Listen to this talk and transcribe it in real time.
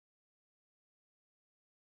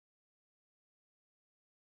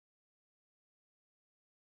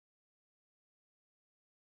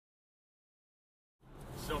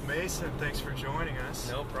So Mason, thanks for joining us.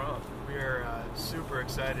 No problem. We are super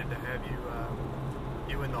excited to have you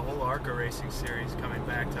you and the whole ARCA racing series coming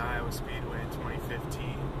back to Iowa Speedway in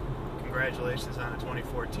 2015. Congratulations on the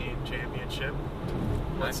 2014 championship.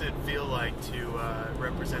 What's it feel like to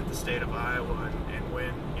represent the state of Iowa and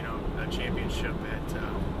win, a championship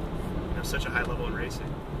at such a high level in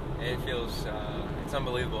racing? It feels it's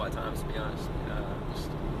unbelievable at times, to be honest.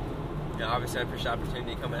 Obviously I appreciate the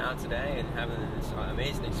opportunity coming out today and having this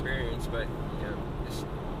amazing experience, but just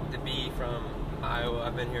to be from Iowa,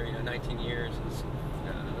 I've been here 19 years.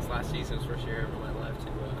 This last season was the first year when I left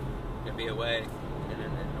to be away, and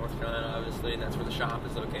in North Carolina, obviously, and that's where the shop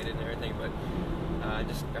is located and everything. But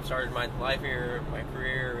I've started my life here, my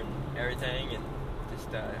career, and everything, and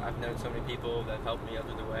I've known so many people that have helped me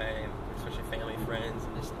through the way, especially family, friends,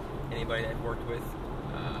 and just anybody that I've worked with.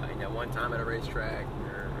 One time at a racetrack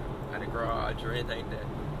or at a garage or anything to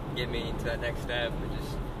get me to that next step.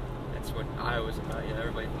 That's what Iowa's about.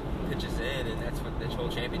 Everybody pitches in, and that's what this whole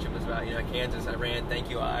championship was about. Kansas, I ran "Thank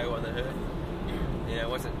You Iowa" on the hood. It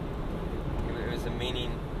wasn't. It was a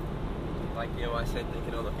meaning, like I said,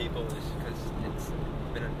 thinking of the people, just because it's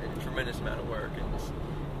been a tremendous amount of work, and just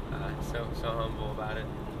so humble about it.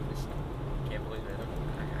 Just can't believe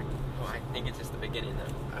it. I think it's just the beginning,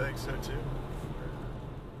 though. I think so too.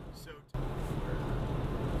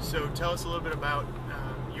 So tell us a little bit about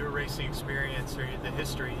your racing experience or the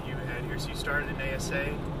history you had here. So you started in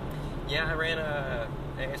ASA? Yeah, I ran a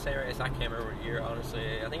ASA race. I can't remember what year,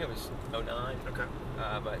 honestly. I think it was 09. Okay.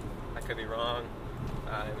 But I could be wrong.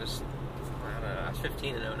 It was, I don't know, I was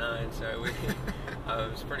 15 in 09, so I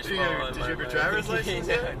was pretty small. Did you have your driver's license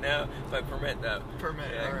yet? No, but permit, though.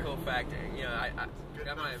 Permit, yeah, all right. Cool fact. I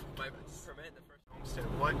got my permit the first. Homestead.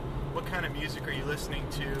 What kind of music are you listening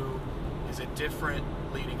to? Is it different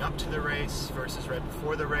leading up to the race versus right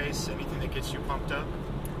before the race? Anything that gets you pumped up?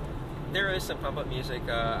 There is some pump-up music.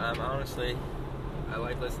 I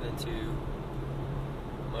like listening to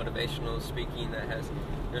motivational speaking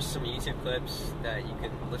there's some YouTube clips that you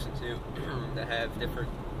can listen to that have different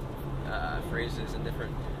phrases and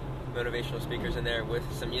different motivational speakers in there with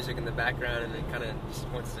some music in the background, and it kind of just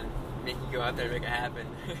wants to make you go out there and make it happen.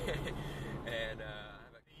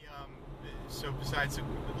 So besides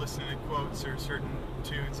listening to quotes or certain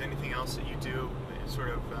tunes, anything else that you do, sort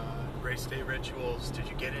of race day rituals? Did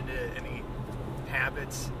you get into any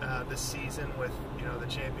habits this season with the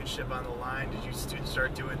championship on the line? Did you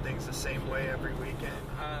start doing things the same way every weekend?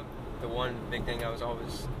 The one big thing I was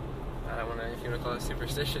always, I don't know if you want to call it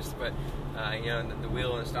superstitious, but the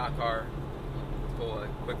wheel in a stock car, pull a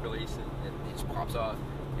quick release and it just pops off,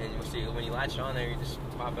 and you'll see when you latch on there, you just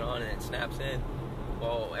pop it on and it snaps in.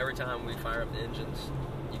 Well, every time we fire up the engines,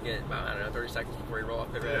 you get about, 30 seconds before you roll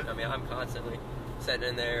off pit road. I mean, I'm constantly sitting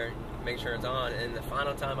in there, make sure it's on, and the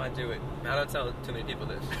final time I do it, I don't tell too many people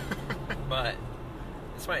this, but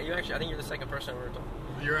it's funny, I think you're the second person I've ever told.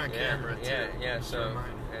 You're on camera, too. Yeah, so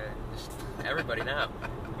just everybody now,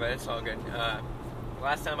 but it's all good.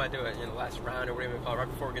 Last time I do it, the last round or whatever you call it, right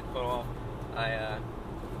before we get the put off, I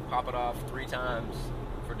pop it off 3 times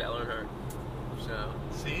for Dale and her. So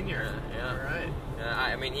senior, yeah. All right.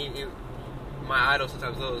 I mean, he my idol since I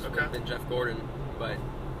was little has been Jeff Gordon, but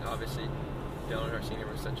obviously Dale and her senior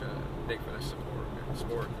was such a big for the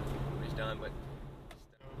sport what he's done. But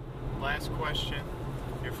last question: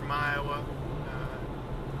 you're from Iowa.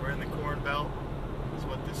 We're in the Corn Belt. That's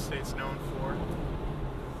what this state's known for.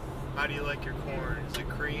 How do you like your corn? Is it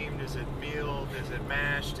creamed? Is it mealed? Is it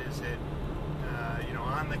mashed? Is it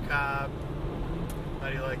on the cob? How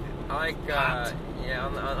do you like it? I like,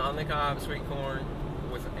 on the cob, sweet corn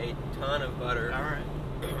with a ton of butter. All right.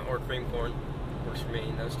 Or cream corn works for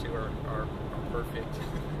me. Those two are perfect.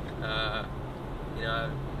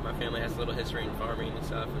 My family has a little history in farming and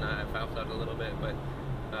stuff, and I've helped out a little bit. But,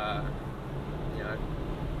 I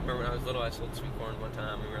remember when I was little, I sold sweet corn one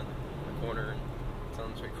time. We were in the corner and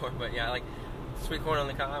selling sweet corn. But, yeah, I like sweet corn on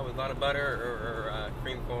the cob with a lot of butter or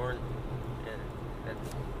cream corn. And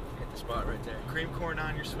that's the spot right there. Cream corn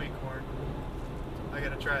on your sweet corn. I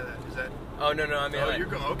gotta try that. Is that? Oh no! I mean, you're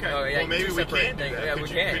going okay. Oh, yeah, well, maybe we can do that. Yeah, could we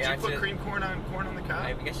you, can. Could you put cream corn on the cob?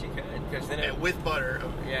 I guess you could, because then it with butter.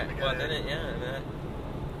 Yeah. Well, then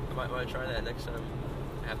I might want to try that next time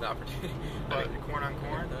I have the opportunity. Corn on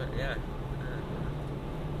corn. Yeah.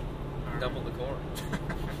 Double the corn.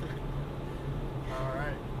 All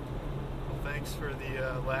right. Well, thanks for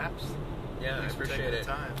the laps. Yeah, thanks I appreciate for taking it. The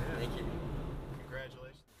time. Yeah. Thank you.